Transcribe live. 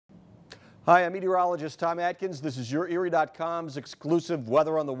Hi, I'm meteorologist Tom Atkins. This is YourErie.com's exclusive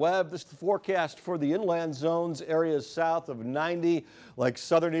weather on the web. This is the forecast for the inland zones, areas south of 90, like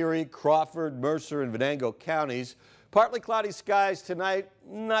southern Erie, Crawford, Mercer, and Venango counties. Partly cloudy skies tonight,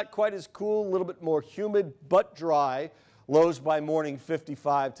 not quite as cool, a little bit more humid, but dry. Lows by morning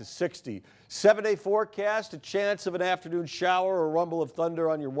 55 to 60. 7-day forecast, a chance of an afternoon shower or rumble of thunder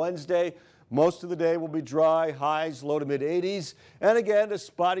on your Wednesday. Most of the day will be dry, highs low to mid 80s. And again, a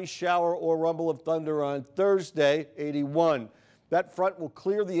spotty shower or rumble of thunder on Thursday, 81. That front will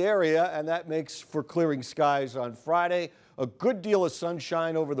clear the area, and that makes for clearing skies on Friday. A good deal of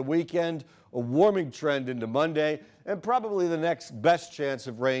sunshine over the weekend, a warming trend into Monday, and probably the next best chance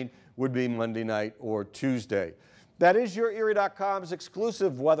of rain would be Monday night or Tuesday. That is YourErie.com's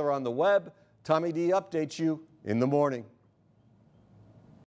exclusive weather on the web. Tommy D updates you in the morning.